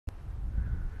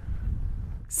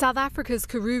South Africa's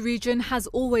Karoo region has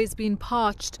always been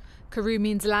parched. Karoo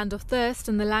means land of thirst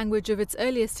in the language of its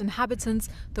earliest inhabitants,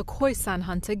 the Khoisan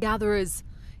hunter-gatherers.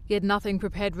 Yet nothing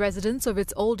prepared residents of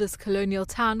its oldest colonial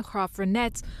town,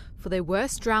 Graaff-Reinet, for their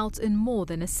worst drought in more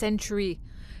than a century.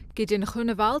 Gideon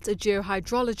Groenewald, a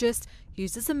geohydrologist,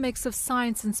 uses a mix of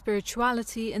science and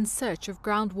spirituality in search of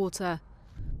groundwater.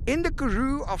 In the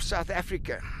Karoo of South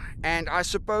Africa, and I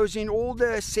suppose in all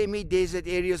the semi-desert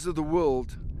areas of the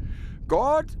world,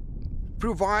 God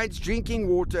provides drinking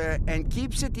water and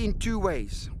keeps it in two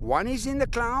ways. One is in the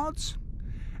clouds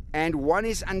and one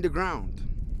is underground.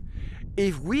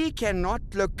 If we cannot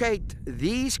locate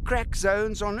these crack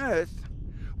zones on Earth,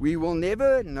 we will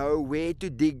never know where to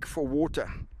dig for water.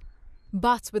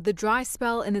 But with the dry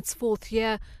spell in its fourth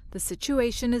year, the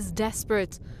situation is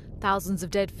desperate. Thousands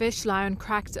of dead fish lie on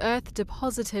cracked earth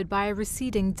deposited by a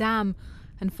receding dam,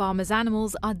 and farmers'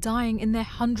 animals are dying in their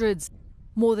hundreds.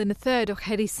 More than a third of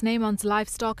Gerrie Sneemann's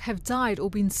livestock have died or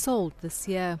been sold this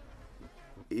year.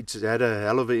 It's had a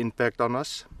hell of an impact on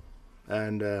us,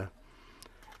 and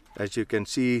as you can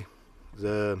see,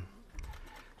 the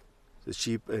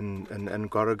sheep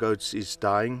and Karoo goats is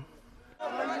dying.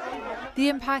 The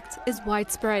impact is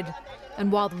widespread,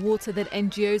 and while the water that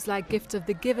NGOs like Gift of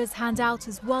the Givers hand out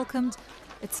is welcomed,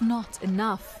 it's not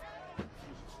enough.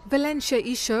 Valencia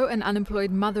Isho, an unemployed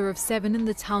mother of 7 in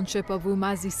the township of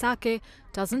Umazisake,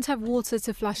 doesn't have water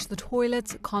to flush the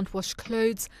toilet, can't wash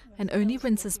clothes, and only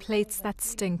rinses plates that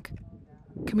stink.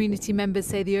 Community members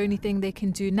say the only thing they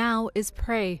can do now is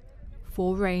pray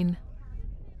for rain.